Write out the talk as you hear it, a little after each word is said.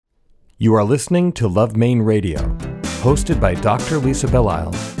You are listening to Love Maine Radio, hosted by Dr. Lisa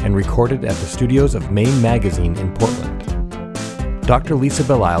Belisle and recorded at the studios of Maine Magazine in Portland. Dr. Lisa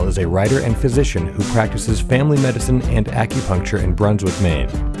Belisle is a writer and physician who practices family medicine and acupuncture in Brunswick, Maine.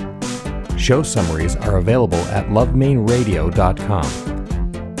 Show summaries are available at lovemaineradio.com.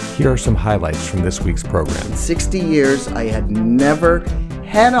 Here are some highlights from this week's program. In 60 years, I had never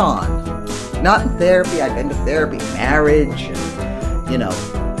head-on, not in therapy, I've been to therapy, marriage, and,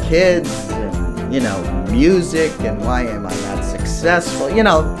 kids, and, music, and why am I not successful,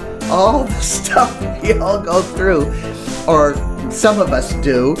 all the stuff we all go through, or some of us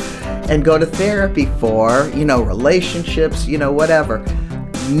do, and go to therapy for, relationships, whatever.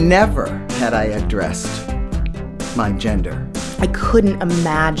 Never had I addressed my gender. I couldn't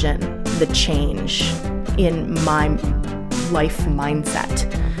imagine the change in my life mindset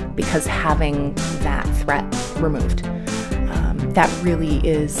because having that threat removed. That really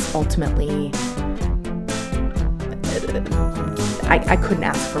is ultimately, I couldn't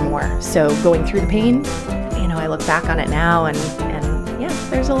ask for more. So going through the pain, I look back on it now and yeah,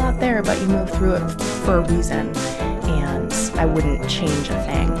 there's a lot there, but you move through it for a reason, and I wouldn't change a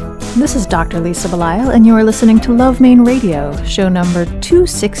thing. This is Dr. Lisa Belisle, and you are listening to Love Maine Radio, show number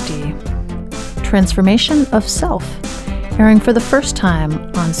 260, Transformation of Self, airing for the first time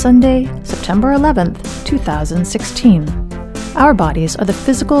on Sunday, September 11th, 2016. Our bodies are the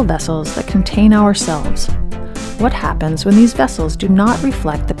physical vessels that contain ourselves. What happens when these vessels do not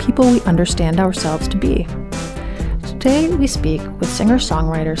reflect the people we understand ourselves to be? Today we speak with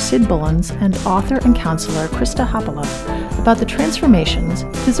singer-songwriter Sid Bullins and author and counselor Krista Hoppola about the transformations,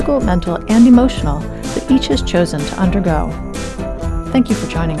 physical, mental, and emotional, that each has chosen to undergo. Thank you for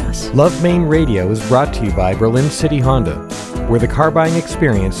joining us. Love Maine Radio is brought to you by Berlin City Honda, where the car buying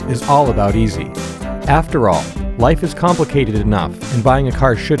experience is all about easy. After all, life is complicated enough, and buying a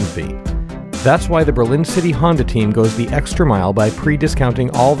car shouldn't be. That's why the Berlin City Honda team goes the extra mile by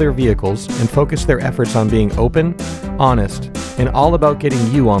pre-discounting all their vehicles and focus their efforts on being open, honest, and all about getting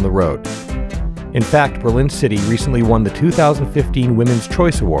you on the road. In fact, Berlin City recently won the 2015 Women's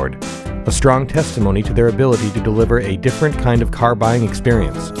Choice Award, a strong testimony to their ability to deliver a different kind of car buying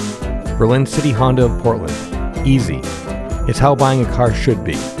experience. Berlin City Honda of Portland. Easy. It's how buying a car should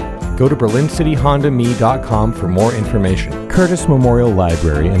be. Go to berlincityhondame.com for more information. Curtis Memorial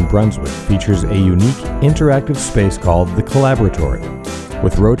Library in Brunswick features a unique interactive space called The Collaboratory,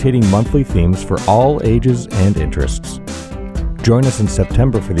 with rotating monthly themes for all ages and interests. Join us in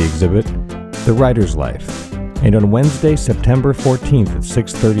September for the exhibit, The Writer's Life, and on Wednesday, September 14th at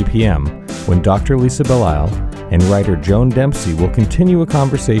 6:30 p.m., when Dr. Lisa Belisle and writer Joan Dempsey will continue a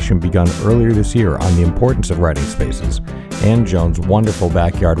conversation begun earlier this year on the importance of writing spaces and Joan's wonderful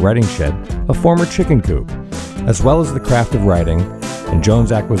backyard writing shed, a former chicken coop, as well as the craft of writing and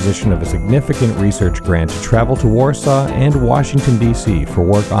Joan's acquisition of a significant research grant to travel to Warsaw and Washington, D.C. for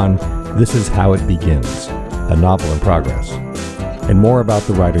work on This Is How It Begins, a novel in progress. And more about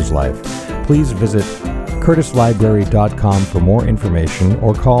The Writer's Life, please visit curtislibrary.com for more information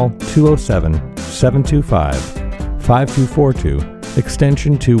or call 207-725-5242,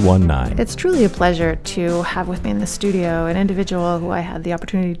 extension 219. It's truly a pleasure to have with me in the studio an individual who I had the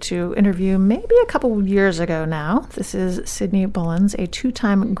opportunity to interview maybe a couple of years ago now. This is Sydney Bullins, a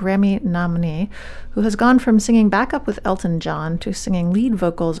two-time Grammy nominee who has gone from singing backup with Elton John to singing lead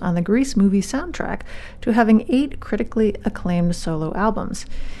vocals on the Grease movie soundtrack to having 8 critically acclaimed solo albums.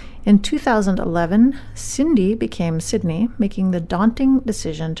 In 2011, Cindy became Sydney, making the daunting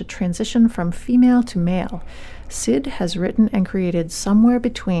decision to transition from female to male. Sid has written and created Somewhere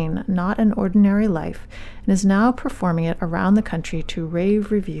Between, Not an Ordinary Life, and is now performing it around the country to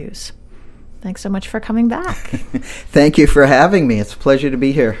rave reviews. Thanks so much for coming back. Thank you for having me. It's a pleasure to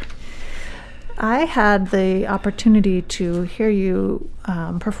be here. I had the opportunity to hear you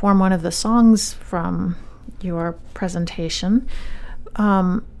perform one of the songs from your presentation,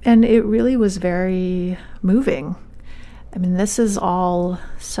 and it really was very moving. I mean, this is all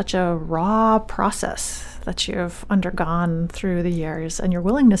such a raw process that you've undergone through the years, and your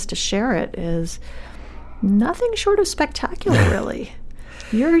willingness to share it is nothing short of spectacular, really.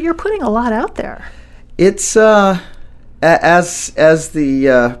 You're putting a lot out there. It's as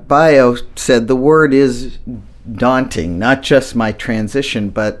the bio said, the word is daunting. Not just my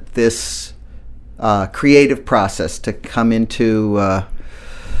transition, but this creative process to come into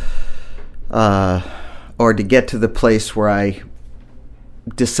or to get to the place where I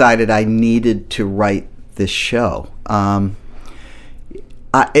decided I needed to write this show.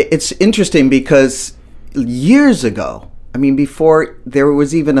 It's interesting because years ago, I mean, before there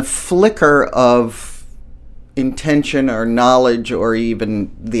was even a flicker of intention or knowledge or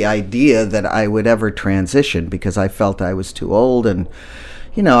even the idea that I would ever transition, because I felt I was too old, and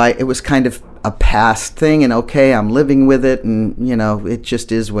it was kind of a past thing, and okay, I'm living with it, and it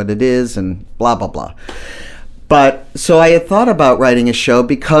just is what it is, and blah blah blah. But so I had thought about writing a show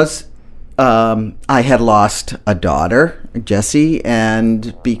because I had lost a daughter, Jessie,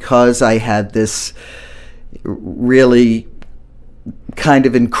 and because I had this really kind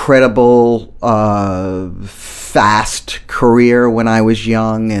of incredible, fast career when I was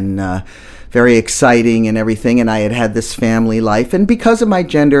young, and very exciting and everything, and I had this family life, and because of my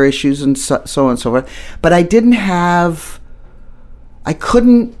gender issues and so on and so forth, but I didn't know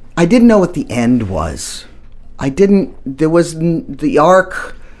what the end was. The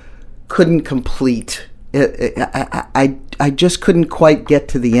arc couldn't complete. I just couldn't quite get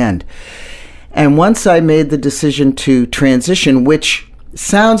to the end. And once I made the decision to transition, which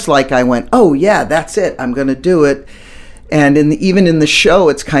sounds like I went, oh yeah, that's it, I'm going to do it. And even in the show,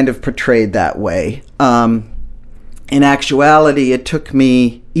 it's kind of portrayed that way. In actuality, it took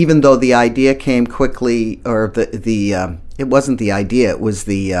me, even though the idea came quickly, or it wasn't the idea, it was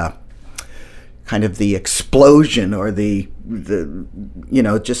the kind of the explosion, or it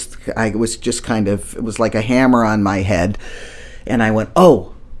was like a hammer on my head, and I went,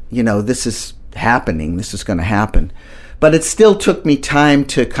 oh, this is happening, this is going to happen. But it still took me time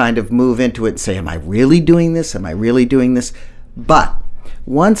to kind of move into it and say, am I really doing this? Am I really doing this? But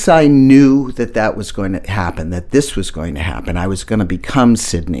once I knew that was going to happen, that this was going to happen, I was going to become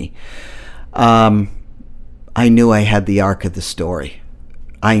Sydney, I knew I had the arc of the story.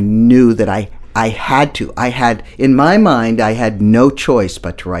 I knew that I had to. In my mind, I had no choice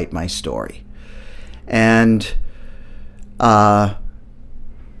but to write my story. And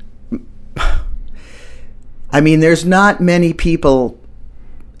there's not many people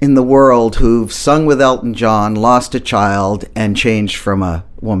in the world who've sung with Elton John, lost a child, and changed from a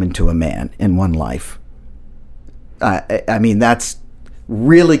woman to a man in one life. That's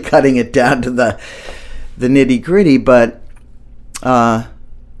really cutting it down to the nitty-gritty, but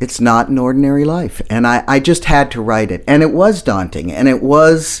it's not an ordinary life. And I just had to write it. And it was daunting, and it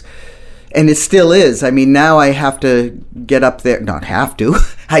still is. Now I have to get up there. Not have to.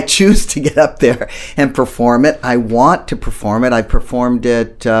 I choose to get up there and perform it. I want to perform it. I've performed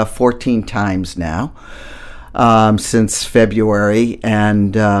it 14 times now since February,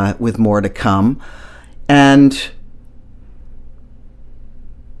 and with more to come. And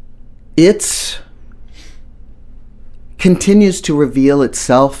it continues to reveal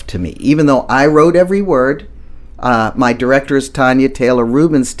itself to me, even though I wrote every word. My director is Tanya Taylor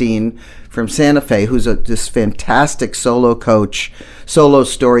Rubenstein from Santa Fe, who's this fantastic solo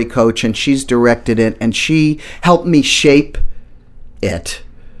story coach, and she's directed it, and she helped me shape it.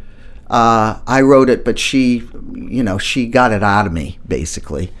 I wrote it, but she got it out of me,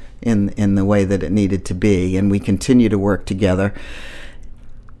 basically, in the way that it needed to be, and we continue to work together.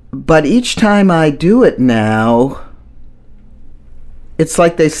 But each time I do it now, it's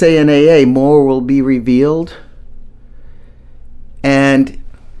like they say in AA, more will be revealed. And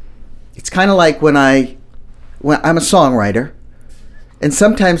it's kind of like when I'm a songwriter, and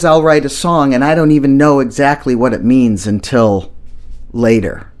sometimes I'll write a song and I don't even know exactly what it means until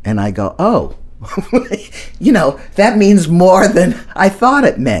later. And I go, oh, that means more than I thought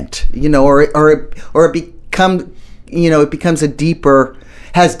it meant, or it becomes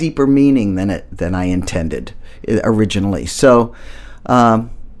has deeper meaning than I intended originally. So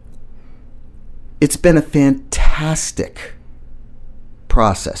it's been a fantastic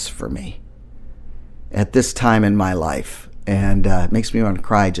process for me at this time in my life, and it makes me want to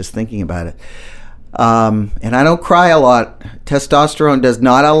cry just thinking about it. And I don't cry a lot. Testosterone does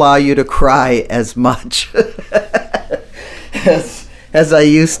not allow you to cry as much as I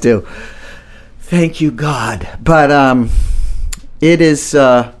used to. Thank you, God. But it's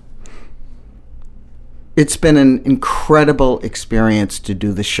been an incredible experience to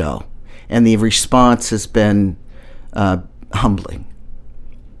do the show, and the response has been humbling.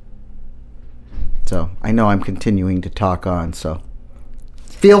 So I know I'm continuing to talk on, so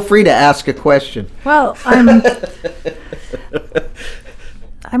feel free to ask a question. Well, I'm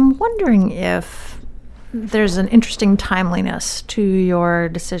wondering if there's an interesting timeliness to your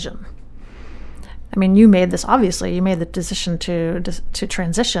decision. You made the decision to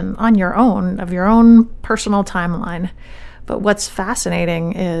transition on your own, of your own personal timeline. But what's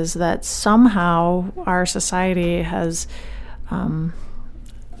fascinating is that somehow our society has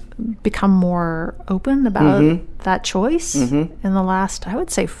become more open about that choice in the last, I would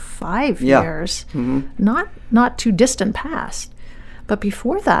say, 5 years, not too distant past. But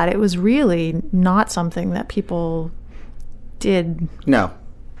before that, it was really not something that people did No.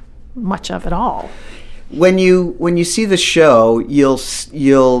 much of at all. When you see the show,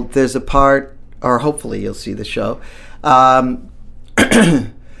 you'll there's a part, or hopefully you'll see the show. There's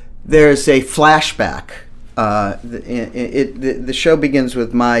a flashback. The show begins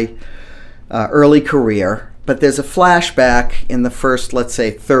with my early career, but there's a flashback in the first, let's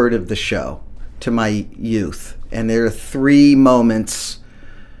say, third of the show to my youth, and there are 3 moments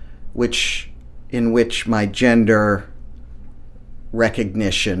in which my gender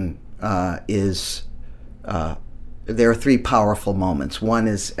recognition is. There are 3 powerful moments. One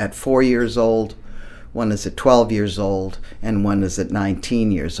is at 4 years old, one is at 12 years old, and one is at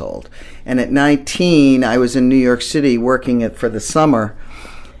 19 years old. And at 19, I was in New York City working for the summer,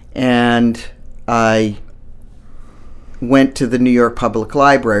 and I went to the New York Public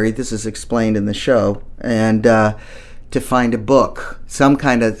Library, this is explained in the show, and to find a book,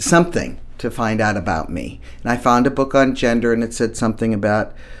 something to find out about me. And I found a book on gender, and it said something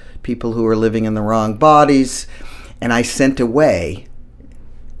about people who are living in the wrong bodies, and I sent away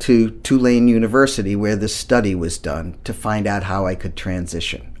to Tulane University, where this study was done, to find out how I could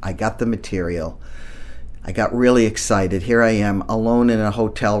transition. I got the material. I got really excited. Here I am, alone in a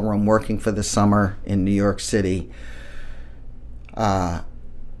hotel room, working for the summer in New York City. And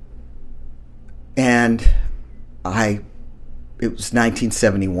it was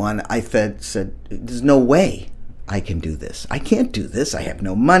 1971. I said, there's no way I can do this. I can't do this. I have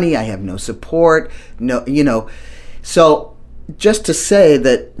no money. I have no support. So just to say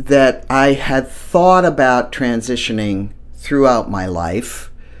that I had thought about transitioning throughout my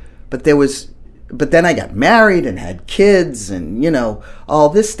life, but then I got married and had kids and, all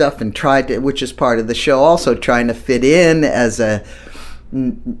this stuff, and tried to, which is part of the show also, trying to fit in as a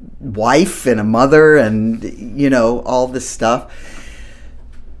wife and a mother and, all this stuff.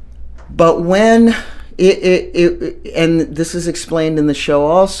 But when and this is explained in the show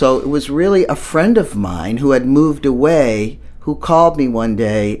also, it was really a friend of mine who had moved away who called me one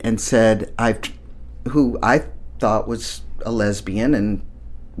day and said, who I thought was a lesbian, and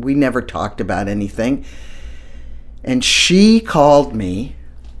we never talked about anything. And she called me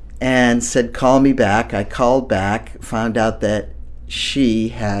and said, call me back. I called back, found out that she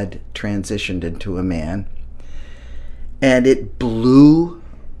had transitioned into a man. And it blew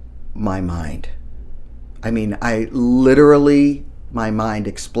my mind. I mean, my mind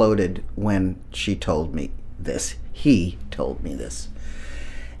exploded when she told me this. He told me this.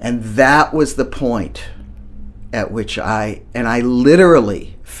 And that was the point at which I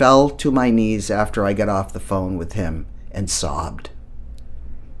literally fell to my knees after I got off the phone with him and sobbed.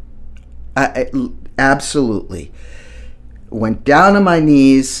 I absolutely went down on my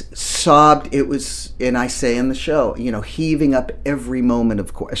knees, sobbed. It was, and I say in the show, heaving up every moment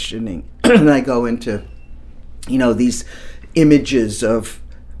of questioning. And I go into, these images of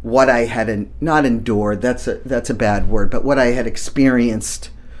what I had not endured, that's a bad word, but what I had experienced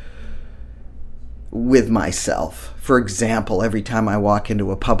with myself. For example, every time I walk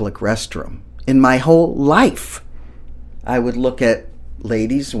into a public restroom, in my whole life, I would look at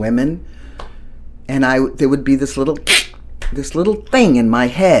ladies, women, and there would be this little thing in my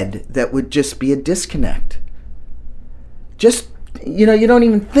head that would just be a disconnect. Just, you don't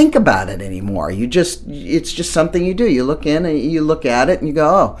even think about it anymore. It's just something you do. You look in and you look at it and you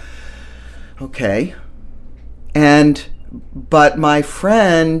go, oh, okay. But my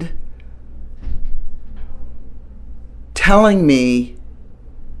friend telling me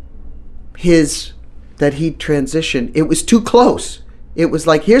that he'd transitioned, it was too close. It was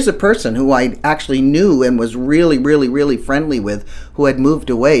like, here's a person who I actually knew and was really, really, really friendly with, who had moved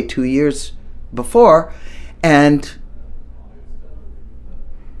away 2 years before, and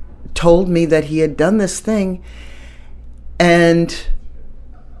told me that he had done this thing. And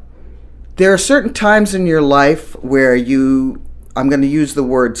there are certain times in your life where I'm going to use the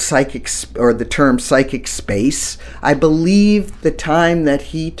word psychic, or the term psychic space. I believe the time that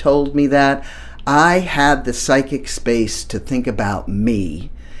he told me that, I had the psychic space to think about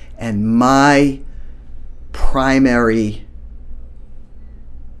me and my primary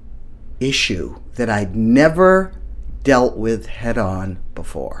issue that I'd never dealt with head on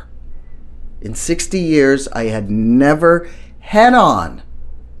before. In 60 years, I had never head on,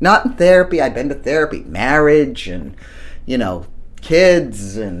 not in therapy. I'd been to therapy, marriage and,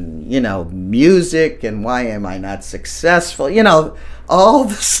 kids and, music and why am I not successful? All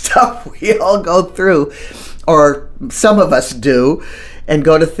the stuff we all go through, or some of us do, and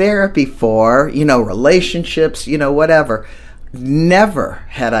go to therapy for, relationships, whatever. Never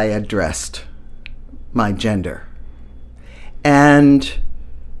had I addressed my gender. And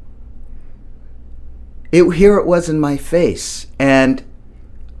here it was in my face. And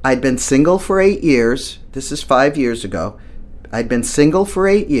I'd been single for 8 years. This is 5 years ago. I'd been single for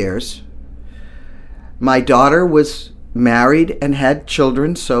 8 years. My daughter was married and had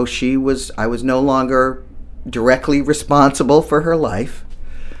children, so I was no longer directly responsible for her life.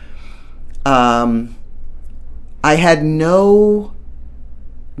 I had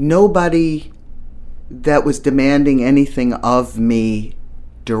nobody that was demanding anything of me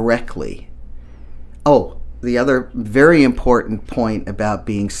directly. Oh, the other very important point about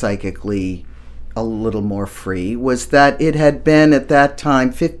being psychically a little more free was that it had been at that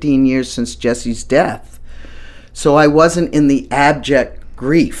time 15 years since Jesse's death. So I wasn't in the abject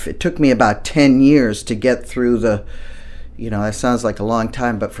grief. It took me about 10 years to get through the, that sounds like a long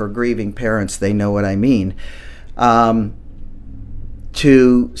time, but for grieving parents, they know what I mean,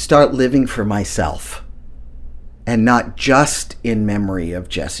 to start living for myself and not just in memory of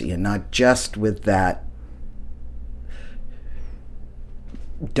Jesse and not just with that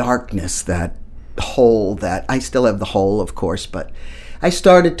darkness, that hole that I still have the hole, of course, but I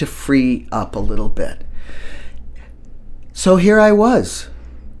started to free up a little bit. So here I was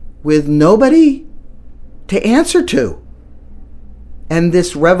with nobody to answer to. And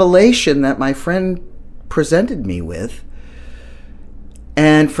this revelation that my friend presented me with.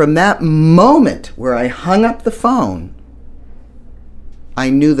 And from that moment where I hung up the phone, I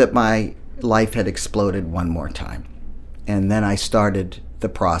knew that my life had exploded one more time. And then I started the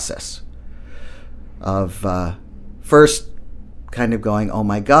process of first kind of going, oh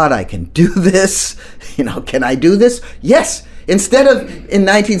my God, I can do this. Can I do this? Yes. Instead of in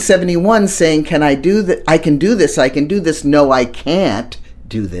 1971 saying, can I do that? I can do this. I can do this. No, I can't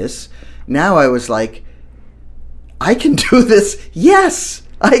do this. Now I was like, I can do this. Yes,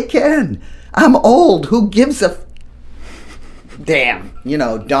 I can. I'm old. Who gives a damn?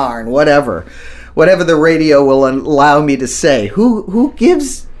 Darn, whatever the radio will allow me to say. Who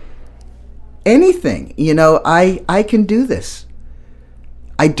gives anything? I can do this.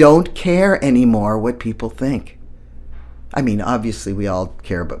 I don't care anymore what people think. I mean, obviously we all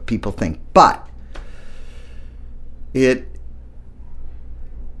care what people think, but the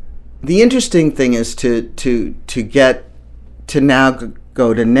interesting thing is to get to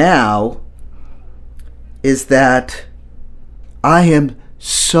now is that I am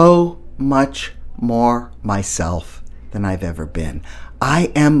so much more myself than I've ever been.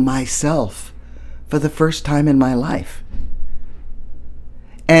 I am myself for the first time in my life.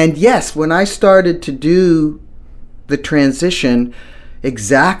 And yes, when I started to do the transition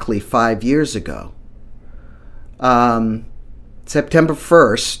exactly 5 years ago, September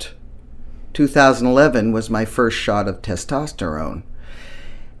 1st, 2011 was my first shot of testosterone.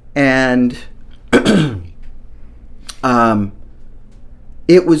 And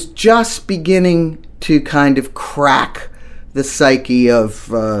it was just beginning to kind of crack the psyche of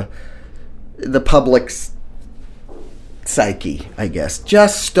the public's psyche, I guess.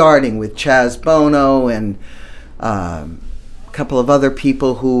 Just starting with Chaz Bono and a couple of other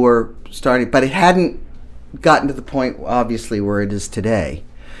people who were starting, but it hadn't gotten to the point, obviously, where it is today.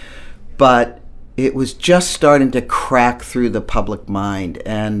 But it was just starting to crack through the public mind,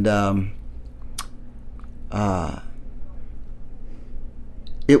 and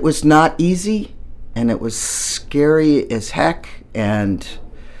it was not easy, and it was scary as heck, and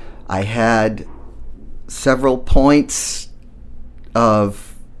I had several points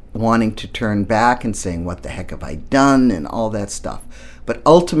of wanting to turn back and saying, what the heck have I done, and all that stuff. But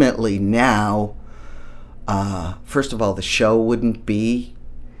ultimately now, first of all, the show wouldn't be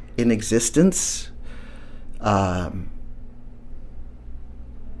in existence. I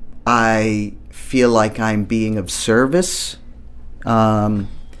feel like I'm being of service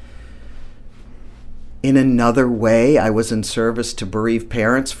in another way. I was in service to bereaved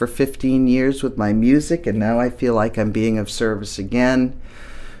parents for 15 years with my music, and now I feel like I'm being of service again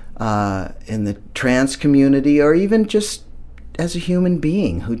in the trans community, or even just as a human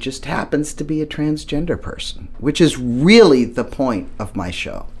being who just happens to be a transgender person, which is really the point of my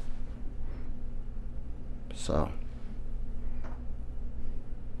show. So,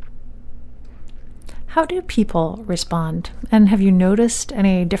 how do people respond? And have you noticed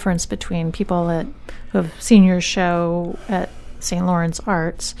any difference between people who have seen your show at St. Lawrence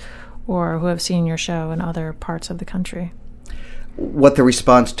Arts or who have seen your show in other parts of the country? What the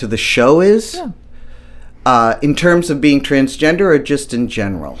response to the show is? Yeah. In terms of being transgender, or just in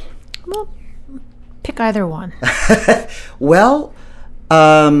general? Well, pick either one. Well,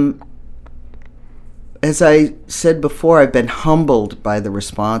 as I said before, I've been humbled by the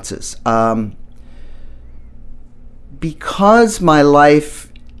responses. because my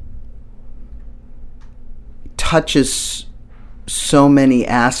life touches so many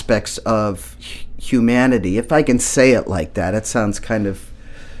aspects of humanity, if I can say it like that, it sounds kind of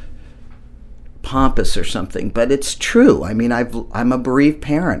pompous or something, but it's true. I mean, I'm a bereaved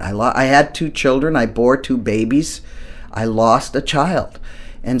parent. I had 2 children. I bore 2 babies. I lost a child.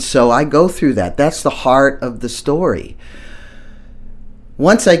 And so I go through that. That's the heart of the story.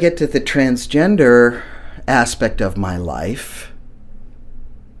 Once I get to the transgender aspect of my life,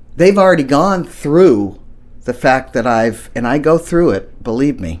 they've already gone through the fact that and I go through it,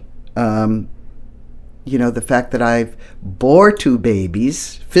 believe me, the fact that I've bore 2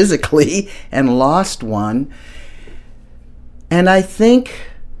 babies physically and lost one. And I think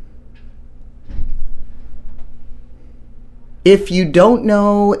if you don't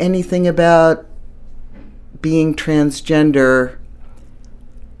know anything about being transgender,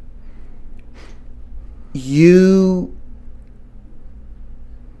 you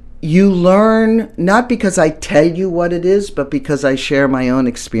learn, not because I tell you what it is, but because I share my own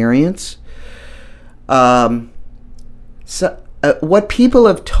experience. What people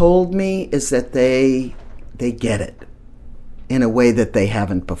have told me is that they get it in a way that they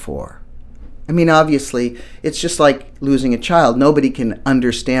haven't before. I mean, obviously, it's just like losing a child. Nobody can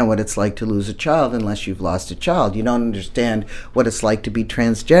understand what it's like to lose a child unless you've lost a child. You don't understand what it's like to be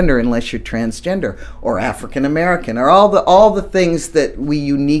transgender unless you're transgender or African American or all the things that we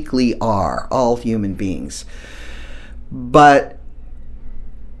uniquely are, all human beings. But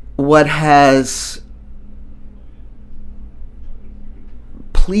what has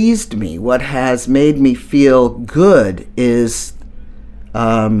pleased me, what has made me feel good is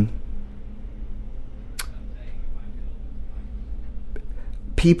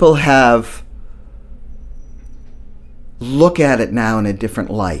people have look at it now in a different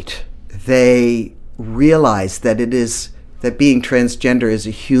light. They realize that that being transgender is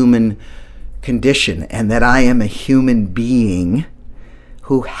a human condition and that I am a human being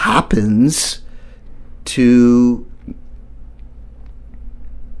who happens to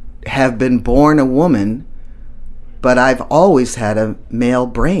have been born a woman, but I've always had a male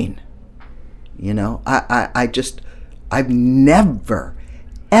brain. I've never,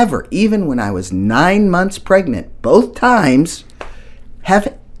 ever, even when I was 9 months pregnant, both times,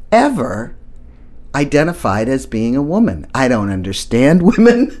 have ever identified as being a woman. I don't understand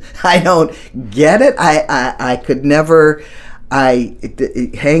women. I don't get it. I could never.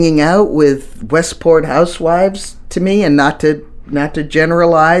 Hanging out with Westport housewives, to me, and not to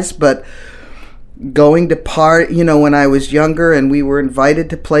generalize, but going to when I was younger and we were invited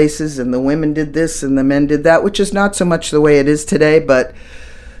to places and the women did this and the men did that, which is not so much the way it is today, but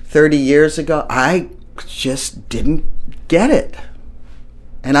 30 years ago, I just didn't get it.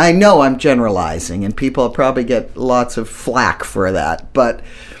 And I know I'm generalizing and people probably get lots of flack for that, but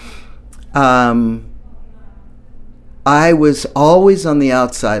I was always on the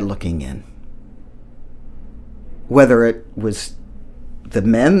outside looking in. Whether it was the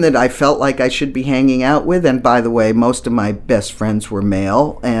men that I felt like I should be hanging out with, and by the way, most of my best friends were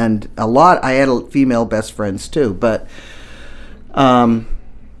male, and I had female best friends too, but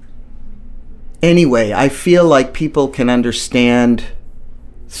anyway, I feel like people can understand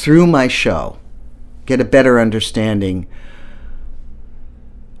through my show, get a better understanding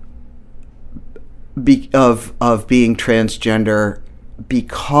of being transgender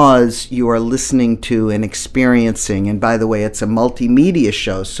because you are listening to and experiencing, and by the way, it's a multimedia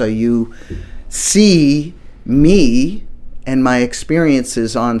show, so you see me and my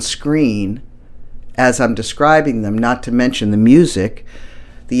experiences on screen as I'm describing them, not to mention the music.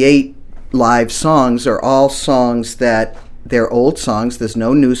 The 8 live songs are all songs that, they're old songs, there's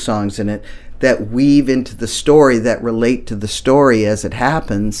no new songs in it, that weave into the story, that relate to the story as it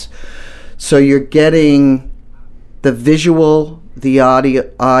happens. So you're getting the visual, the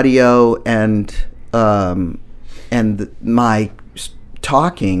audio, and my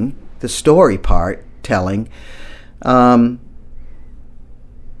talking, the story part, telling, a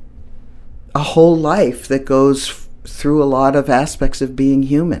whole life that goes through a lot of aspects of being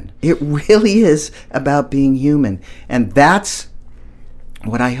human. It really is about being human, and that's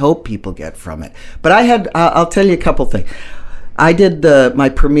what I hope people get from it. But I'll tell you a couple things. I did my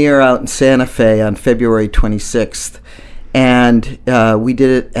premiere out in Santa Fe on February 26th, and we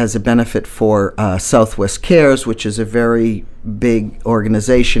did it as a benefit for Southwest Cares, which is a very big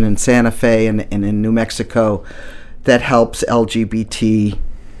organization in Santa Fe and in New Mexico that helps LGBTQ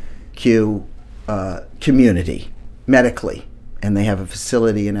community medically, and they have a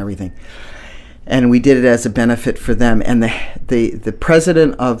facility and everything. And we did it as a benefit for them. And the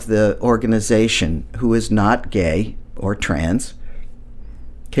president of the organization, who is not gay or trans,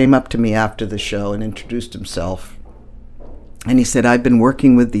 came up to me after the show and introduced himself. And he said, I've been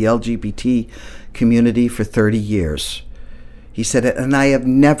working with the LGBT community for 30 years. He said, and I have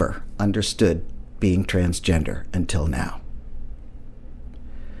never understood being transgender until now.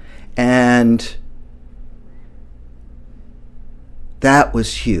 And that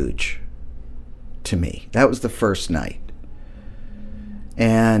was huge to me. That was the first night.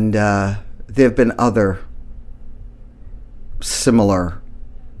 And there have been other similar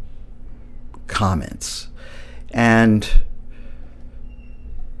comments. And,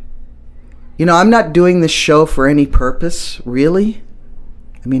 you know, I'm not doing this show for any purpose, really.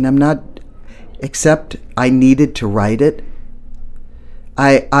 I mean, I'm not, except I needed to write it.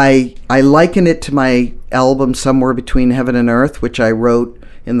 I liken it to my album Somewhere Between Heaven and Earth, which I wrote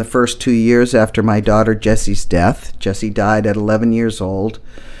in the first 2 years after my daughter Jessie's death. Jessie died at 11 years old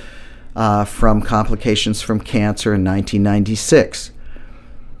from complications from cancer in 1996.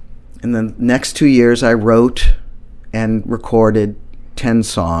 In the next 2 years, I wrote and recorded 10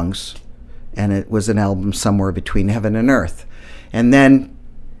 songs, and it was an album Somewhere Between Heaven and Earth. And then,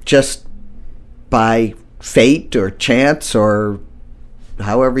 just by fate or chance or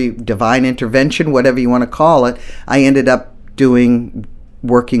however divine intervention, whatever you want to call it, I ended up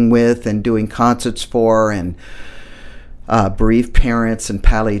working with and doing concerts for and bereaved parents and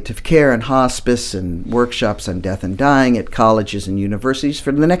palliative care and hospice and workshops on death and dying at colleges and universities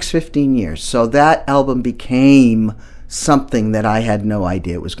for the next 15 years. So that album became something that I had no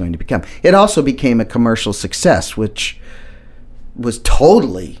idea it was going to become. It also became a commercial success, which was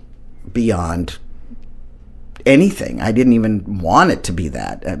totally beyond anything. I didn't even want it to be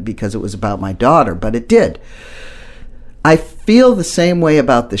that because it was about my daughter, but it did. I feel the same way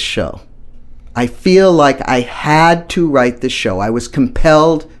about this show. I feel like I had to write the show. I was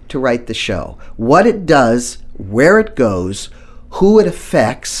compelled to write the show. What it does, where it goes, who it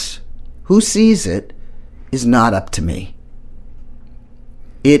affects, who sees it, is not up to me.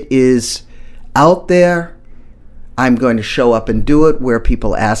 It is out there. I'm going to show up and do it where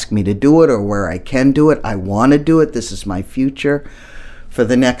people ask me to do it or where I can do it. I want to do it. This is my future for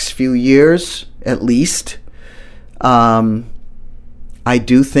the next few years, at least. I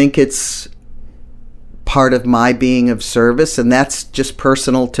do think it's part of my being of service, and that's just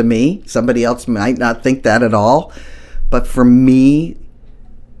personal to me. Somebody else might not think that at all. But for me,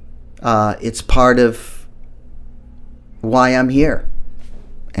 it's part of why I'm here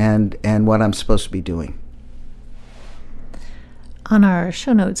and what I'm supposed to be doing. On our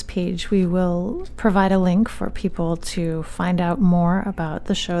show notes page, we will provide a link for people to find out more about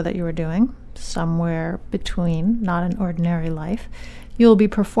the show that you are doing, Somewhere Between, Not an Ordinary Life. You'll be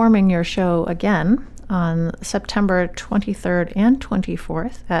performing your show again on September 23rd and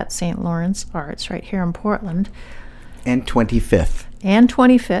 24th at St. Lawrence Arts right here in Portland. And 25th. And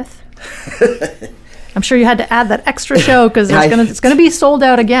 25th. I'm sure you had to add that extra show because it's going to be sold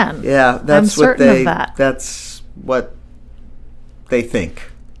out again. Yeah, that's I'm certain of that. That's what they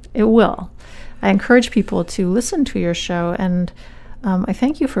think. It will. I encourage people to listen to your show, and I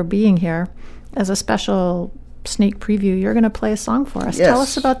thank you for being here. As a special sneak preview, you're going to play a song for us. Yes. Tell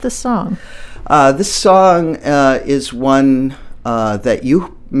us about this song. This song is one that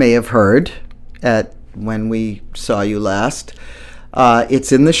you may have heard when we saw you last.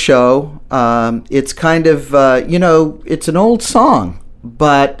 It's in the show. It's kind of, it's an old song,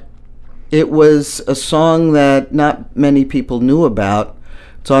 but it was a song that not many people knew about.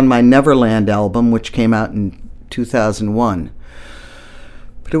 It's on my Neverland album, which came out in 2001.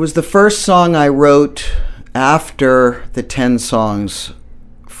 But it was the first song I wrote after the 10 songs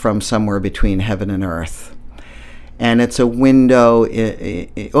from Somewhere Between Heaven and Earth. And it's a window.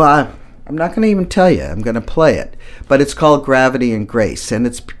 I'm not going to even tell you. I'm going to play it. But it's called Gravity and Grace. And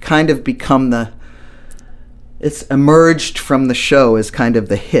it's kind of become it's emerged from the show as kind of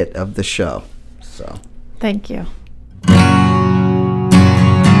the hit of the show. So, thank you.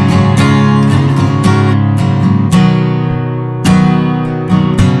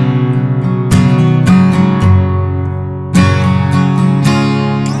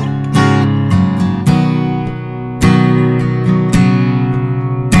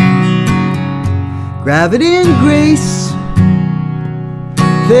 Gravity and grace,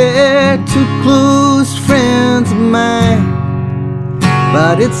 they're two close friends of mine,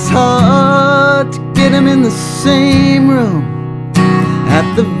 but it's hard to get them in the same room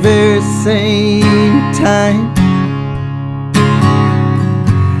at the very same time.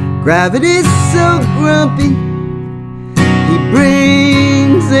 Gravity's so grumpy, he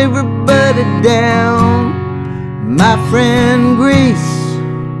brings everybody down. My friend Grace,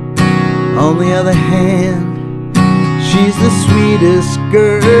 on the other hand, she's the sweetest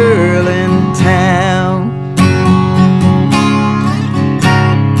girl in town.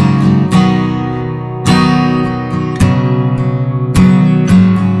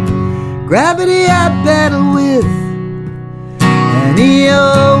 Gravity I battle with, and he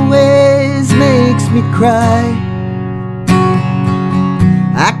always makes me cry.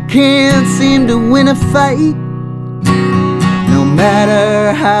 I can't seem to win a fight, no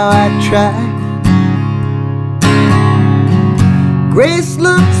matter how I try. Grace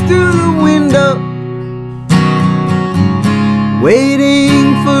looks through the window,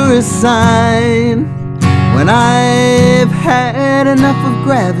 waiting for a sign. When I've had enough of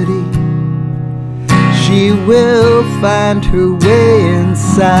gravity, she will find her way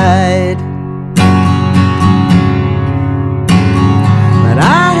inside. But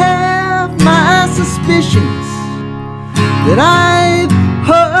I have my suspicions that I've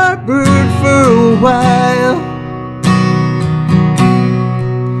harbored for a while.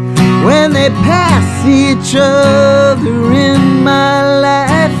 When they pass each other in my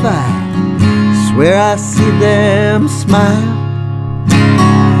life, I swear I see them smile.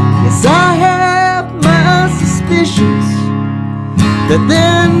 Yes, I have my suspicions that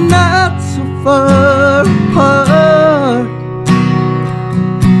they're not so far apart.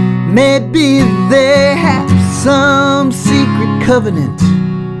 Maybe they have some secret covenant,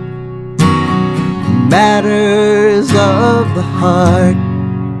 matters of the heart.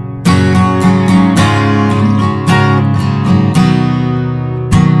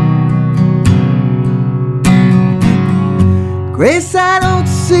 Grace I don't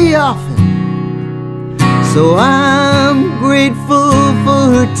see often, so I'm grateful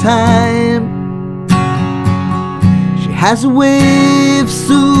for her time. She has a way of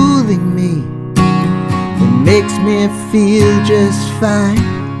soothing me that makes me feel just fine.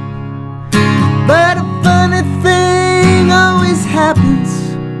 But a funny thing always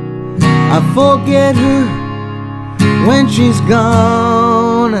happens, I forget her when she's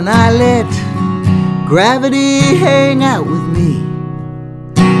gone, and I let gravity hang out with me,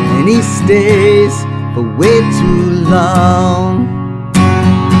 and he stays for way too long.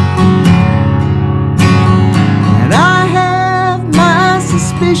 And I have my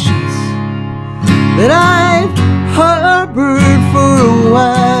suspicions that I've harbored for a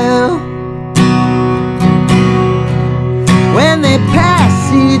while. When they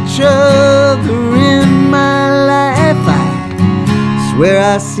pass each other in my life, I swear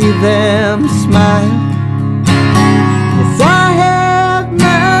I see them smile. Yes, I have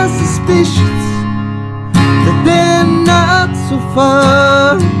my suspicions that they're not so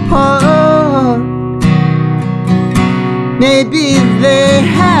far apart. Maybe they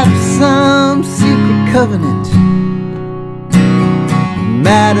have some secret covenant,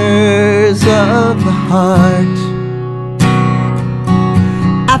 matters of the heart.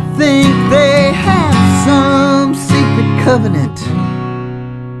 I think they have some secret covenant,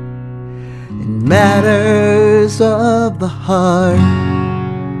 matters of the heart.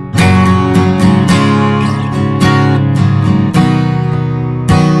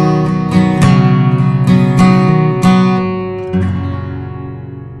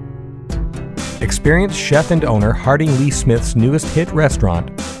 Experience chef and owner Harding Lee Smith's newest hit restaurant,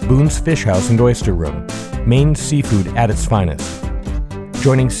 Boone's Fish House and Oyster Room, Maine seafood at its finest.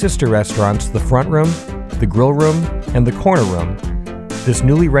 Joining sister restaurants The Front Room, The Grill Room, and The Corner Room, this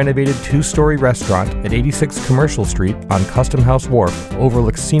newly renovated 2-story restaurant at 86 Commercial Street on Custom House Wharf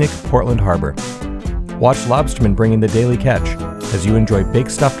overlooks scenic Portland Harbor. Watch lobstermen bring in the daily catch as you enjoy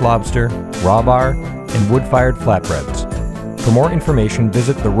baked stuffed lobster, raw bar, and wood-fired flatbreads. For more information,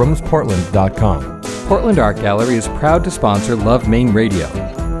 visit theroomsportland.com. Portland Art Gallery is proud to sponsor Love Maine Radio.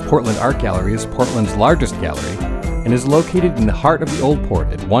 Portland Art Gallery is Portland's largest gallery and is located in the heart of the Old Port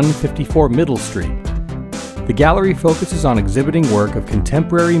at 154 Middle Street. The gallery focuses on exhibiting work of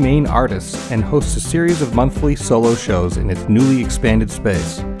contemporary Maine artists and hosts a series of monthly solo shows in its newly expanded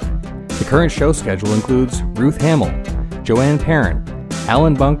space. The current show schedule includes Ruth Hamill, Joanne Perrin,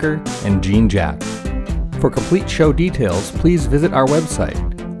 Alan Bunker, and Jean Jack. For complete show details, please visit our website,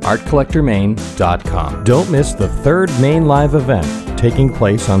 artcollectormaine.com. Don't miss the third Maine Live event taking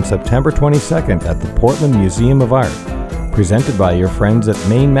place on September 22nd at the Portland Museum of Art, presented by your friends at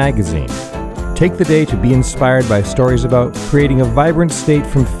Maine Magazine. Take the day to be inspired by stories about creating a vibrant state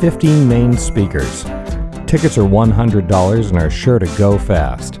from 15 Maine speakers. Tickets are $100 and are sure to go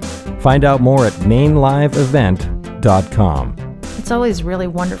fast. Find out more at mainliveevent.com. It's It's always really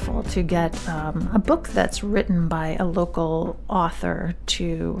wonderful to get a book that's written by a local author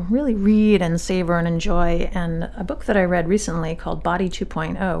to really read and savor and enjoy. And a book that I read recently called Body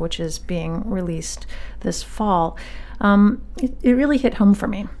 2.0, which is being released this fall, it really hit home for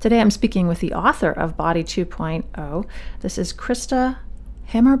me. Today I'm speaking with the author of Body 2.0. This is Krista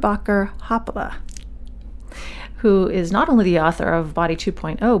Hammerbacher-Haapala, who is not only the author of Body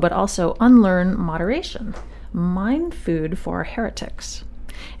 2.0, but also Unlearn Moderation, Mind Food for Heretics.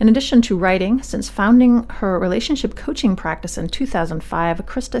 In addition to writing, since founding her relationship coaching practice in 2005,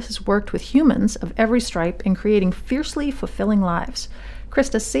 Krista has worked with humans of every stripe in creating fiercely fulfilling lives.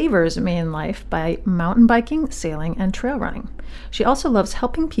 Krista savors Maine life by mountain biking, sailing, and trail running. She also loves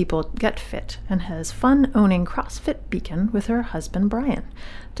helping people get fit and has fun owning CrossFit Beacon with her husband, Brian.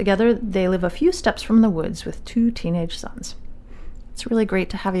 Together, they live a few steps from the woods with 2 teenage sons. It's really great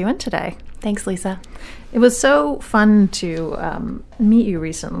to have you in today. Thanks, Lisa. It was so fun to meet you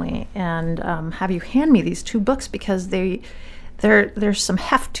recently and have you hand me these 2 books because there's some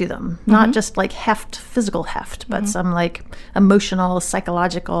heft to them, not just like heft, physical heft, but some like emotional,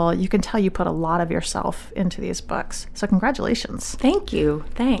 psychological. You can tell you put a lot of yourself into these books. So congratulations. Thank you.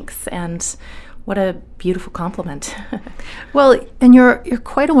 Thanks. And what a beautiful compliment. Well, and you're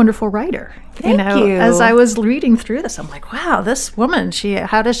quite a wonderful writer. Thank you. As I was reading through this, I'm like, wow, this woman,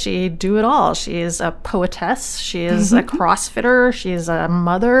 how does she do it all? She is a poetess. She is a CrossFitter. She is a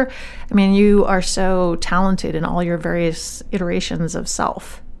mother. I mean, you are so talented in all your various iterations of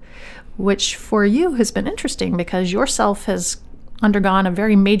self, which for you has been interesting because your self has undergone a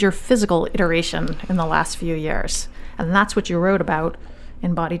very major physical iteration in the last few years. And that's what you wrote about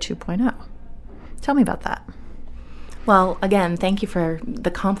in Body 2.0. Tell me about that. Well, again, thank you for the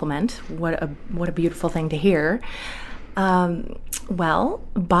compliment. What a beautiful thing to hear. Well,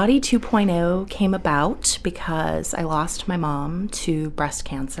 Body 2.0 came about because I lost my mom to breast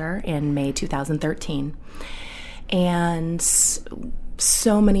cancer in May 2013. And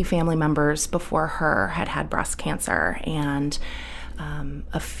so many family members before her had breast cancer, and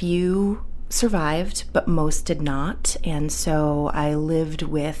a few survived, but most did not. And so I lived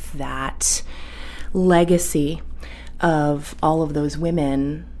with that legacy of all of those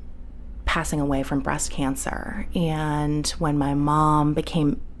women passing away from breast cancer. And when my mom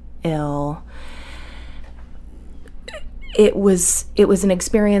became ill, it was an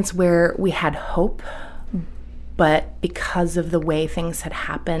experience where we had hope, but because of the way things had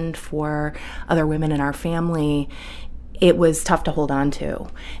happened for other women in our family, it was tough to hold on to.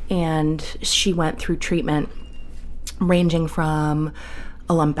 And she went through treatment ranging from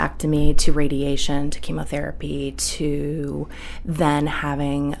a lumpectomy to radiation to chemotherapy to then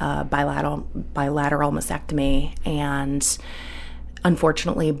having a bilateral mastectomy. And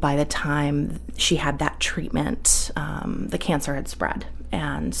unfortunately, by the time she had that treatment, the cancer had spread.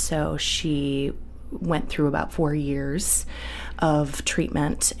 And so she went through about 4 years of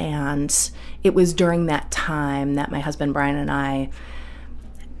treatment. And it was during that time that my husband, Brian, and I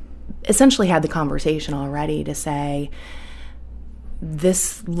essentially had the conversation already to say,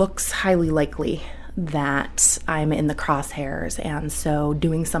 this looks highly likely that I'm in the crosshairs, and so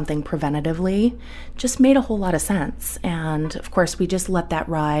doing something preventatively just made a whole lot of sense. And of course, we just let that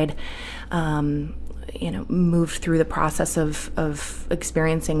ride, moved through the process of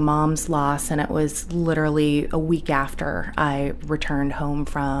experiencing mom's loss, and it was literally a week after I returned home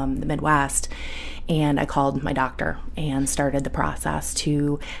from the Midwest, and I called my doctor and started the process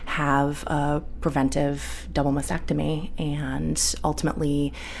to have a preventive double mastectomy and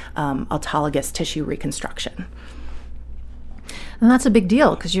ultimately autologous tissue reconstruction. And that's a big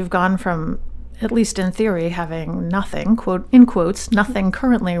deal because you've gone from, at least in theory, having nothing, quote, in quotes, nothing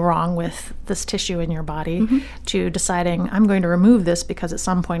currently wrong with this tissue in your body, to deciding I'm going to remove this because at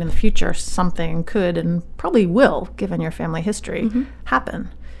some point in the future something could and probably will, given your family history, happen.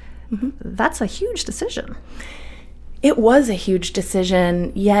 That's a huge decision. It was a huge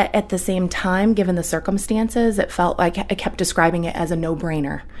decision, yet at the same time, given the circumstances, it felt like I kept describing it as a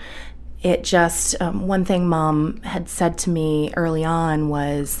no-brainer. It just, one thing Mom had said to me early on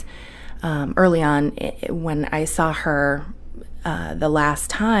was, when I saw her the last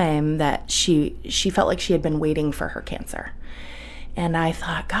time, that she felt like she had been waiting for her cancer. And I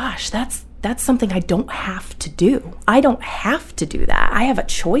thought, gosh, that's something I don't have to do. I don't have to do that. I have a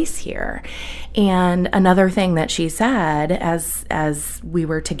choice here. And another thing that she said as we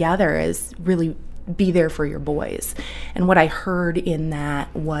were together is really be there for your boys. And what I heard in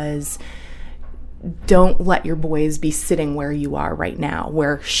that was, don't let your boys be sitting where you are right now,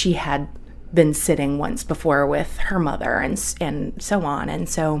 where she had been sitting once before with her mother and so on. And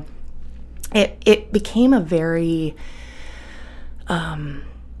so it became a very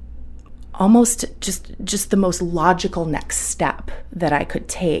almost just the most logical next step that I could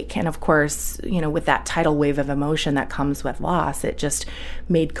take. And of course, with that tidal wave of emotion that comes with loss, it just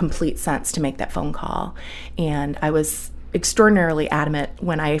made complete sense to make that phone call. And I was extraordinarily adamant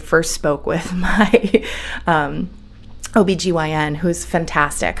when I first spoke with my OBGYN, who's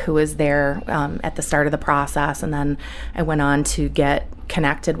fantastic, who was there at the start of the process. And then I went on to get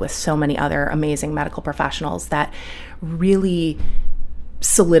connected with so many other amazing medical professionals that really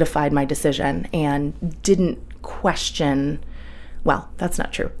solidified my decision and didn't question. Well, that's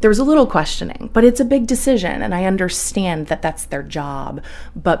not true. There was a little questioning, but it's a big decision, and I understand that that's their job.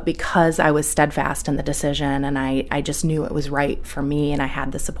 But because I was steadfast in the decision, and I just knew it was right for me, and I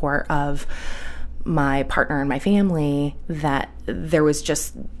had the support of my partner and my family, that there was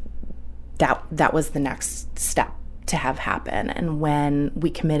just that was the next step to have happen. And when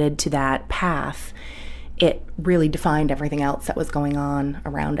we committed to that path, it really defined everything else that was going on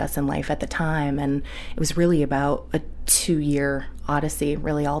around us in life at the time. And it was really about a 2-year odyssey,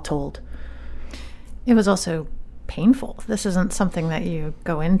 really, all told. It was also painful. This isn't something that you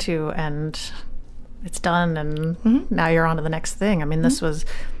go into and it's done and now you're on to the next thing. I mean, this was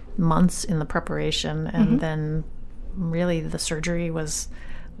months in the preparation, and then really the surgery was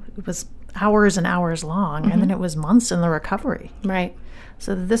hours and hours long, and then it was months in the recovery. Right.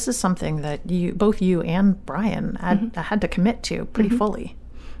 So this is something that both you and Brian had to commit to pretty fully.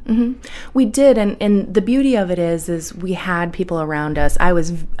 We did, and the beauty of it is we had people around us. I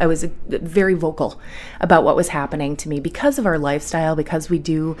was very vocal about what was happening to me because of our lifestyle, because we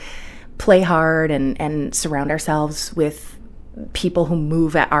do play hard and surround ourselves with people who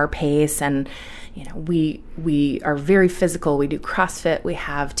move at our pace, and we are very physical. We do CrossFit. We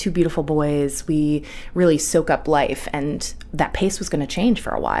have 2 beautiful boys. We really soak up life, and that pace was going to change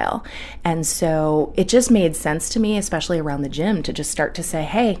for a while. And so it just made sense to me, especially around the gym, to just start to say,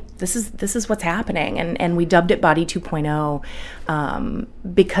 hey, this is what's happening. And we dubbed it Body 2.0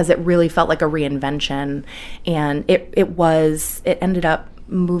 because it really felt like a reinvention. And it ended up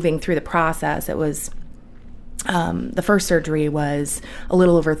moving through the process. It was the first surgery was a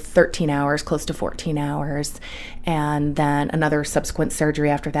little over 13 hours, close to 14 hours. And then another subsequent surgery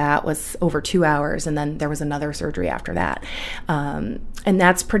after that was over 2 hours. And then there was another surgery after that. And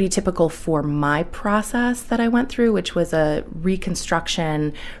that's pretty typical for my process that I went through, which was a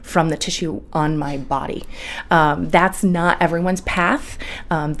reconstruction from the tissue on my body. That's not everyone's path.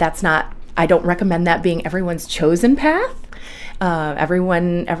 I don't recommend that being everyone's chosen path. Every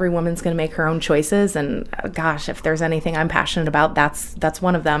woman's going to make her own choices, and gosh, if there's anything I'm passionate about, that's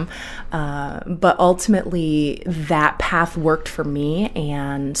one of them. But ultimately, that path worked for me,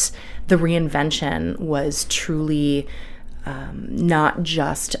 and the reinvention was truly not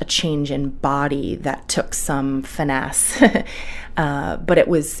just a change in body that took some finesse, but it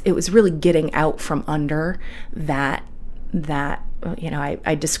was really getting out from under that.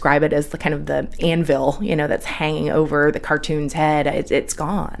 I describe it as the kind of the anvil, that's hanging over the cartoon's head. It's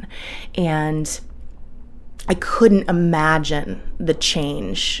gone. And I couldn't imagine the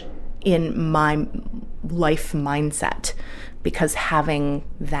change in my life mindset because having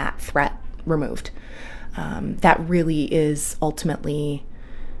that threat removed, that really is ultimately,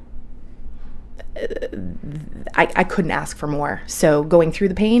 I couldn't ask for more. So going through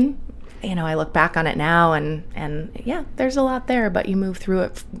the pain, I look back on it now and yeah, there's a lot there, but you move through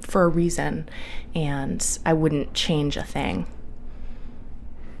it for a reason, and I wouldn't change a thing.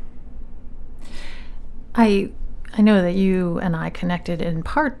 I know that you and I connected in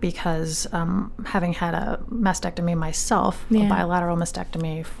part because having had a mastectomy myself, a bilateral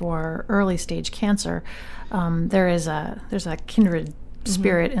mastectomy for early stage cancer, there's a kindred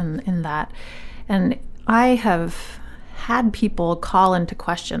spirit in that, and I have had people call into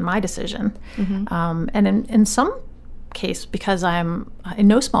question my decision. And in some case, because I'm, in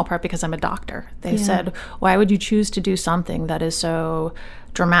no small part because I'm a doctor, they said, why would you choose to do something that is so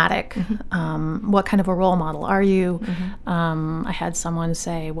dramatic? What kind of a role model are you? I had someone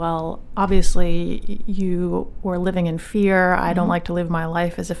say, well, obviously you were living in fear. I don't like to live my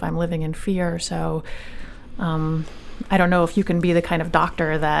life as if I'm living in fear. So I don't know if you can be the kind of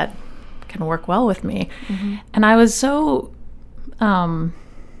doctor that can work well with me. And I was so I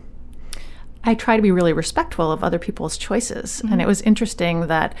try to be really respectful of other people's choices, and it was interesting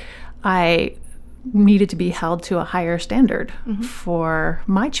that I needed to be held to a higher standard for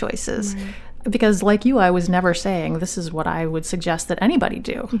my choices, because like you, I was never saying this is what I would suggest that anybody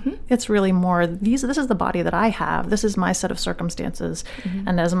do. It's really more this is the body that I have, this is my set of circumstances,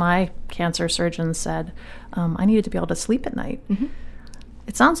 and as my cancer surgeon said, I needed to be able to sleep at night.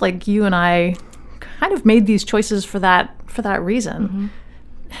 It sounds like you and I kind of made these choices for that reason.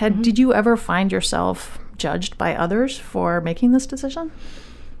 Did you ever find yourself judged by others for making this decision?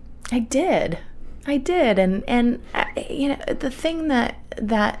 I did. And the thing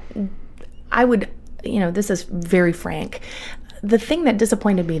that I would, this is very frank. The thing that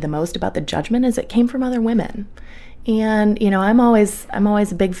disappointed me the most about the judgment is it came from other women. And, I'm always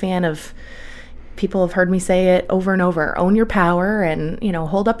a big fan of, people have heard me say it over and over, own your power and,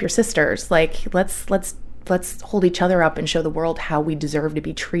 hold up your sisters. Like, let's hold each other up and show the world how we deserve to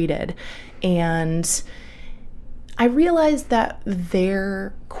be treated. And I realized that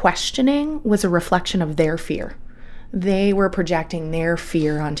their questioning was a reflection of their fear. They were projecting their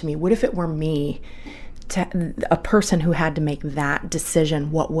fear onto me. What if it were me, a person who had to make that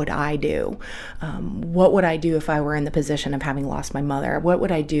decision? What would I do? What would I do if I were in the position of having lost my mother? What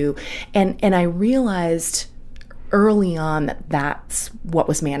would I do? And I realized early on that that's what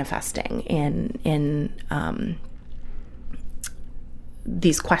was manifesting in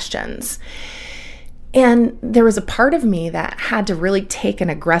these questions. And there was a part of me that had to really take an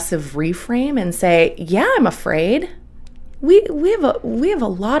aggressive reframe and say, yeah, I'm afraid. We have a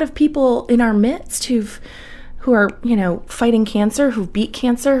lot of people in our midst who are, fighting cancer, who've beat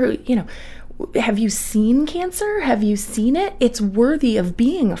cancer, have you seen cancer? Have you seen it? It's worthy of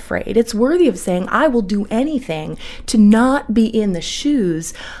being afraid. It's worthy of saying, I will do anything to not be in the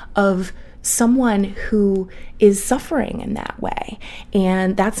shoes of someone who is suffering in that way.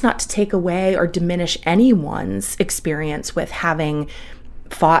 And that's not to take away or diminish anyone's experience with having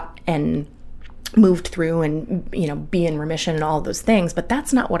fought and moved through and, be in remission and all those things. But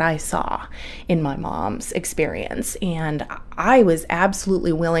that's not what I saw in my mom's experience. And I was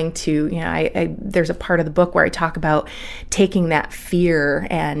absolutely willing to, there's a part of the book where I talk about taking that fear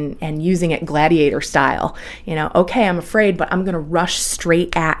and using it gladiator style. Okay, I'm afraid, but I'm going to rush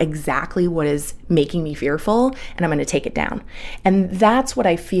straight at exactly what is making me fearful, and I'm going to take it down. And that's what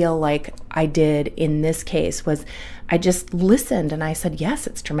I feel like I did in this case. Was I just listened and I said, yes,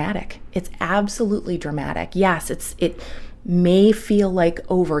 it's dramatic. It's absolutely dramatic. Yes, it may feel like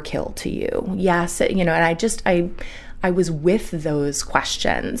overkill to you. Yes, and I was with those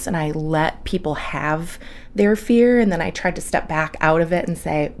questions and I let people have their fear, and then I tried to step back out of it and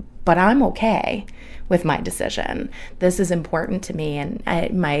say, but I'm okay with my decision. This is important to me. And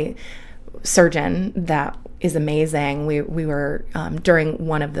my surgeon, that is amazing. We were during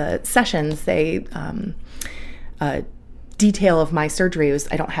one of the sessions, detail of my surgery was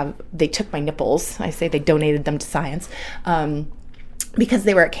they took my nipples. I say they donated them to science because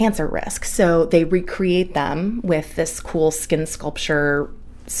they were at cancer risk. So they recreate them with this cool skin sculpture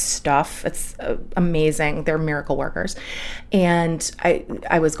stuff. It's amazing. They're miracle workers. And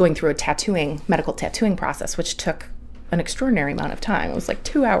I was going through a medical tattooing process, which took an extraordinary amount of time. It was like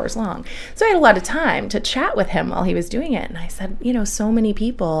 2 hours long. So I had a lot of time to chat with him while he was doing it. And I said, so many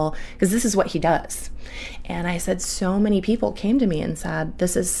people, because this is what he does. And I said, so many people came to me and said,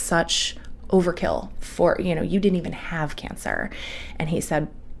 this is such overkill for, you didn't even have cancer. And he said,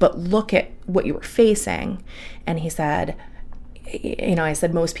 but look at what you were facing. And he said, I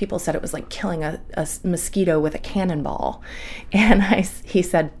said, most people said it was like killing a mosquito with a cannonball. And he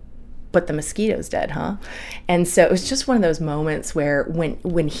said, but the mosquito's dead, huh? And so it was just one of those moments where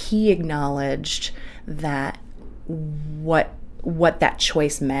when he acknowledged that what that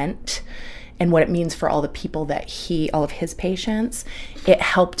choice meant and what it means for all the people all of his patients, it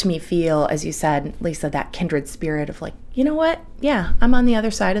helped me feel, as you said, Lisa, that kindred spirit of like, you know what? Yeah, I'm on the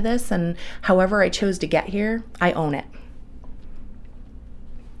other side of this, and however I chose to get here, I own it.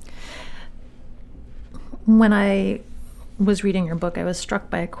 When I was reading your book, I was struck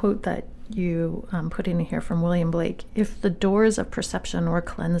by a quote that you put in here from William Blake. If the doors of perception were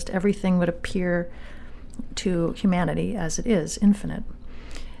cleansed, everything would appear to humanity as it is, infinite.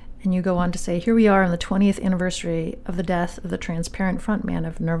 And you go on to say, here we are on the 20th anniversary of the death of the transparent frontman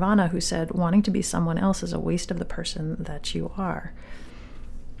of Nirvana, who said, wanting to be someone else is a waste of the person that you are.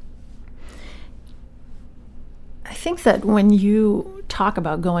 I think that when you talk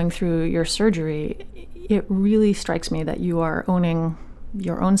about going through your surgery, it really strikes me that you are owning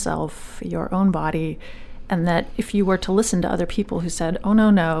your own self, your own body, and that if you were to listen to other people who said, oh,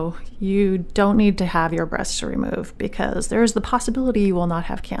 no, you don't need to have your breasts removed because there's the possibility you will not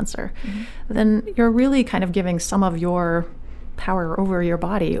have cancer, then you're really kind of giving some of your power over your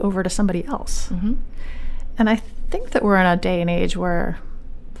body over to somebody else. Mm-hmm. And I think that we're in a day and age where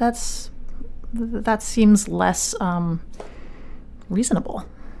that seems less reasonable.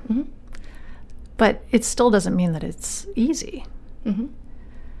 Mm-hmm. But it still doesn't mean that it's easy. Mm-hmm.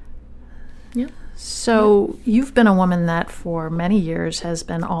 Yeah. So you've been a woman that for many years has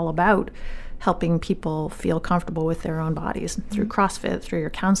been all about helping people feel comfortable with their own bodies through CrossFit, through your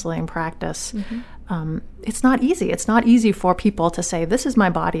counseling practice. It's not easy. It's not easy for people to say, this is my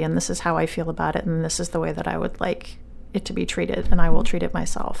body and this is how I feel about it and this is the way that I would like it to be treated and I will treat it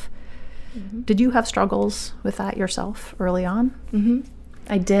myself. Did you have struggles with that yourself early on?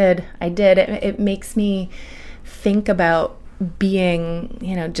 I did. It makes me think about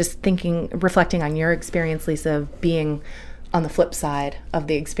being, just reflecting on your experience, Lisa, of being on the flip side of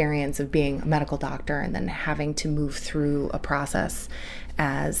the experience of being a medical doctor and then having to move through a process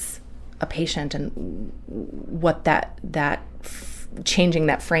as a patient, and what that changing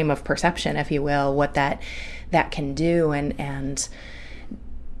that frame of perception, if you will, what that can do. And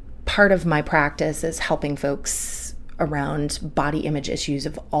part of my practice is helping folks around body image issues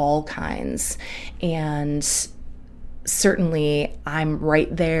of all kinds. And certainly I'm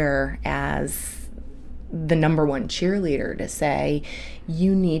right there as the number one cheerleader to say,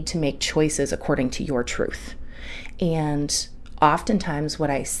 you need to make choices according to your truth. And oftentimes what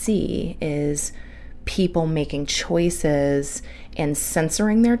I see is people making choices and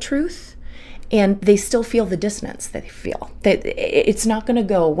censoring their truth, and they still feel the dissonance that they feel. That it's not going to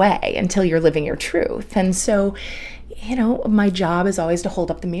go away until you're living your truth. And so, my job is always to hold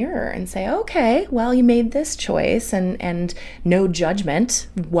up the mirror and say, okay, well, you made this choice, and no judgment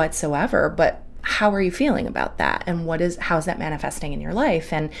whatsoever, but how are you feeling about that? And how's that manifesting in your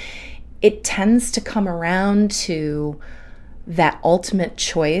life? And it tends to come around to that ultimate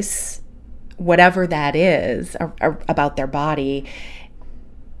choice, whatever that is about their body.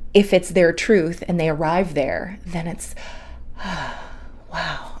 If it's their truth and they arrive there, then it's,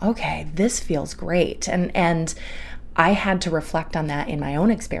 wow, okay, this feels great. And I had to reflect on that in my own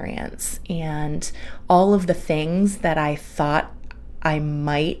experience, and all of the things that I thought I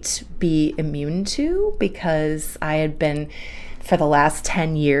might be immune to because I had been, for the last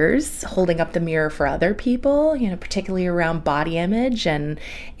 10 years, holding up the mirror for other people, particularly around body image and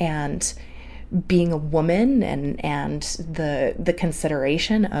being a woman and the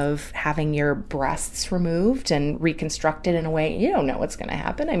consideration of having your breasts removed and reconstructed in a way you don't know what's going to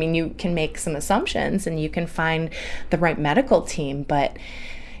happen. I mean, you can make some assumptions and you can find the right medical team, but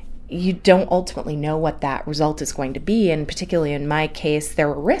you don't ultimately know what that result is going to be. And particularly in my case, there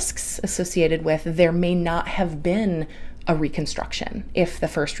were risks associated with there may not have been a reconstruction if the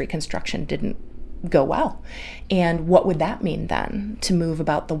first reconstruction didn't go well. And what would that mean then to move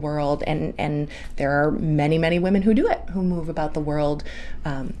about the world? And there are many, many women who do it, who move about the world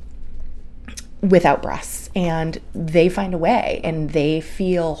without breasts, and they find a way and they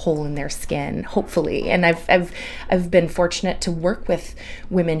feel whole in their skin, hopefully. And I've been fortunate to work with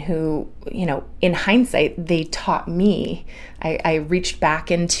women who, in hindsight, they taught me. I reached back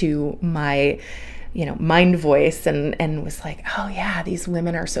into my mind voice and was like, oh yeah, these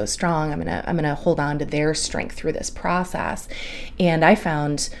women are so strong. I'm gonna hold on to their strength through this process. And I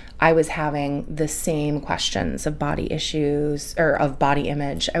found I was having the same questions of body issues or of body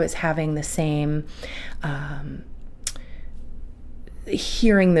image. I was having the same,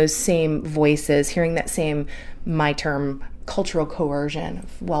 hearing those same voices, hearing that same, my term, cultural coercion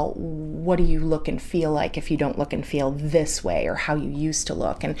of, well, what do you look and feel like if you don't look and feel this way, or how you used to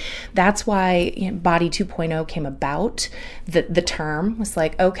look? And that's why Body 2.0 came about. The term was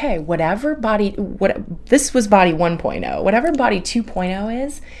like, okay, this was Body 1.0. Whatever Body 2.0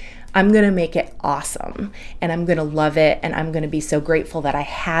 is, I'm going to make it awesome, and I'm going to love it, and I'm going to be so grateful that I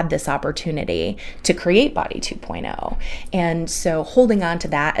had this opportunity to create Body 2.0. And so holding on to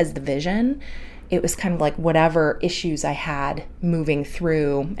that as the vision, it was kind of like whatever issues I had moving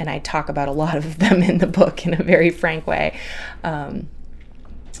through, and I talk about a lot of them in the book in a very frank way.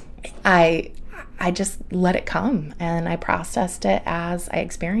 I just let it come, and I processed it as I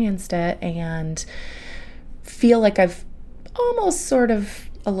experienced it, and feel like I've almost sort of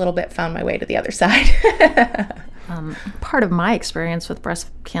a little bit found my way to the other side. Part of my experience with breast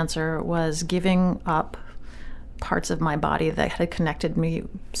cancer was giving up parts of my body that had connected me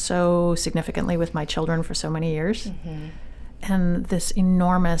so significantly with my children for so many years. Mm-hmm. And this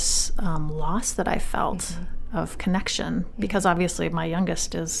enormous loss that I felt of connection, because obviously my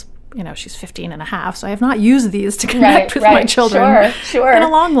youngest is, she's 15 and a half, so I have not used these to connect with my children in a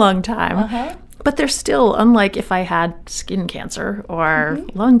long, long time. Uh-huh. But they're still, unlike if I had skin cancer or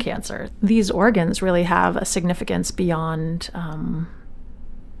lung cancer, these organs really have a significance beyond,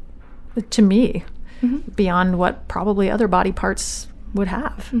 to me, beyond what probably other body parts would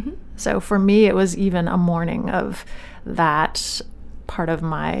have. Mm-hmm. So for me, it was even a mourning of that part of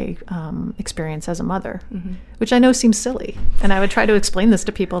my experience as a mother, which I know seems silly. And I would try to explain this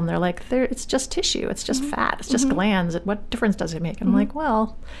to people, and they're like, it's just tissue, it's just fat, it's just glands. What difference does it make? I'm like,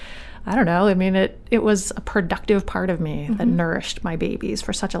 well, I don't know. I mean, it was a productive part of me that nourished my babies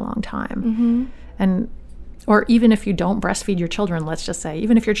for such a long time. Or even if you don't breastfeed your children, let's just say,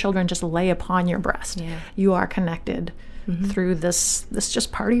 even if your children just lay upon your breast, you are connected through this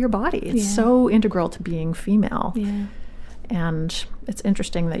just part of your body. It's so integral to being female. And it's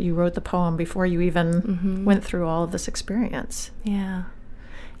interesting that you wrote the poem before you even went through all of this experience.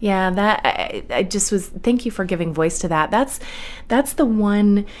 That I just was, thank you for giving voice to that. That's the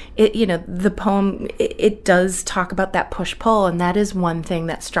one, the poem, it does talk about that push-pull, and that is one thing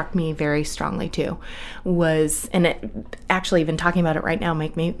that struck me very strongly too, and it actually, even talking about it right now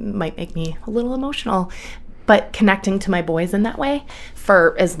might make me a little emotional, but connecting to my boys in that way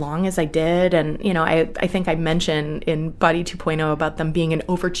for as long as I did. And, I think I mentioned in Body 2.0 about them being an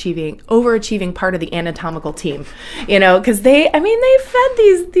overachieving part of the anatomical team, because they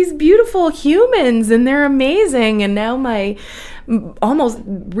fed these beautiful humans and they're amazing. And now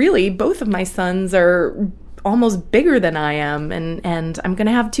both of my sons are almost bigger than I am. And I'm going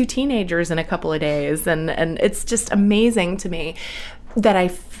to have 2 teenagers in a couple of days. And it's just amazing to me that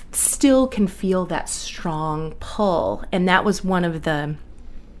I still can feel that strong pull. And that was one of the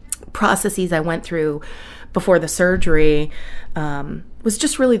processes I went through before the surgery, was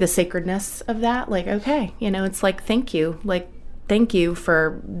just really the sacredness of that. Like, okay, it's like, thank you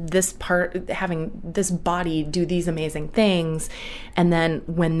for this part, having this body do these amazing things. And then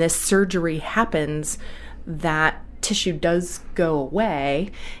when this surgery happens, that tissue does go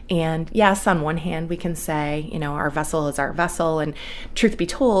away. And yes, on one hand, we can say, our vessel is our vessel. And truth be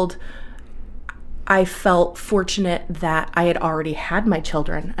told, I felt fortunate that I had already had my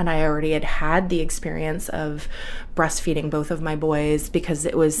children and I already had the experience of breastfeeding both of my boys, because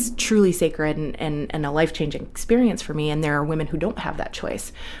it was truly sacred and a life-changing experience for me. And there are women who don't have that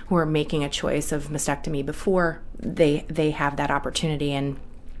choice, who are making a choice of mastectomy before they have that opportunity. And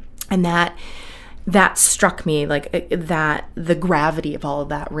that struck me, like that the gravity of all of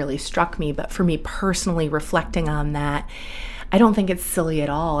that really struck me. But for me personally, reflecting on that, I don't think it's silly at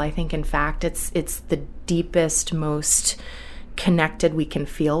all. I think, in fact, it's the deepest, most connected we can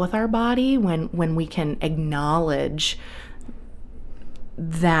feel with our body when we can acknowledge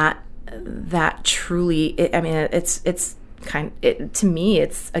that truly, to me,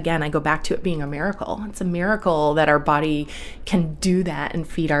 it's, again, I go back to it being a miracle. It's a miracle that our body can do that and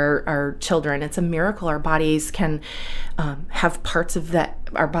feed our children. It's a miracle our bodies can have parts of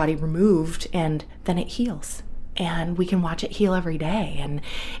our body removed and then it heals. And we can watch it heal every day.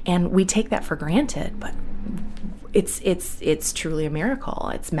 And we take that for granted, but it's truly a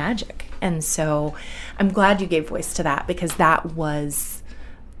miracle. It's magic. And so I'm glad you gave voice to that, because that was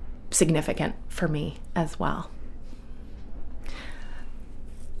significant for me as well.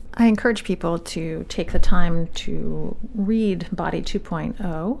 I encourage people to take the time to read Body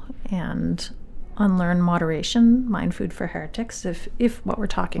 2.0 and Unlearn Moderation, Mind Food for Heretics, if what we're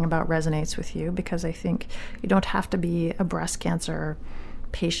talking about resonates with you, because I think you don't have to be a breast cancer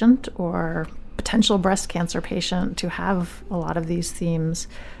patient or potential breast cancer patient to have a lot of these themes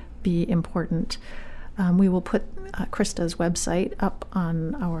be important. We will put Krista's website up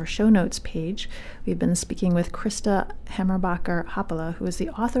on our show notes page. We've been speaking with Krista Hammerbacher-Haapala, who is the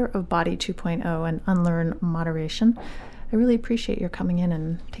author of Body 2.0 and Unlearn Moderation. I really appreciate your coming in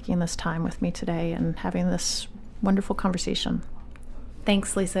and taking this time with me today and having this wonderful conversation.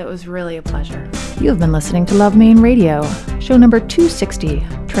 Thanks, Lisa. It was really a pleasure. You have been listening to Love Maine Radio, show number 260,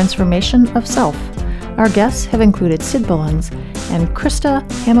 Transformation of Self. Our guests have included Sid Bullens and Krista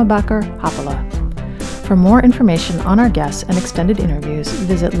Hammerbacher-Haapala. For more information on our guests and extended interviews,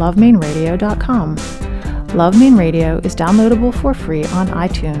 visit lovemaineradio.com. Love Maine Radio is downloadable for free on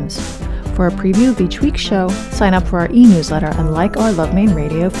iTunes. For a preview of each week's show, sign up for our e-newsletter and like our Love Maine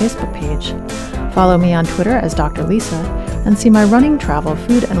Radio Facebook page. Follow me on Twitter as Dr. Lisa, and see my running, travel,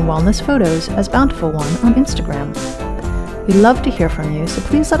 food, and wellness photos as Bountiful One on Instagram. We'd love to hear from you, so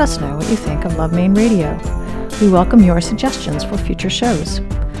please let us know what you think of Love Maine Radio. We welcome your suggestions for future shows.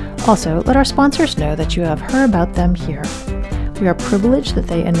 Also, let our sponsors know that you have heard about them here. We are privileged that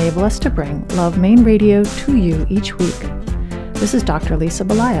they enable us to bring Love Maine Radio to you each week. This is Dr. Lisa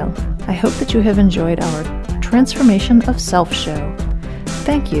Belisle. I hope that you have enjoyed our Transformation of Self show.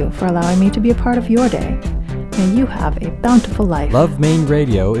 Thank you for allowing me to be a part of your day. May you have a bountiful life. Love Maine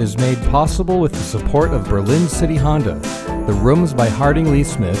Radio is made possible with the support of Berlin City Honda, The Rooms by Harding Lee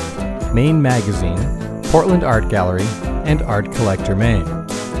Smith, Maine Magazine, Portland Art Gallery, and Art Collector Maine.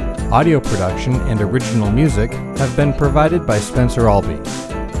 Audio production and original music have been provided by Spencer Albee.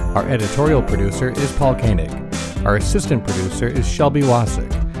 Our editorial producer is Paul Koenig. Our assistant producer is Shelby Wasik.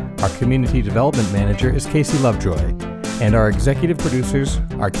 Our community development manager is Casey Lovejoy. And our executive producers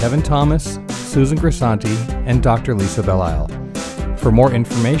are Kevin Thomas, Susan Grisanti, and Dr. Lisa Belisle. For more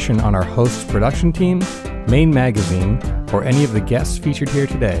information on our host's production team, Maine Magazine, or any of the guests featured here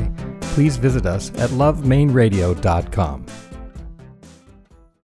today, please visit us at lovemaineradio.com.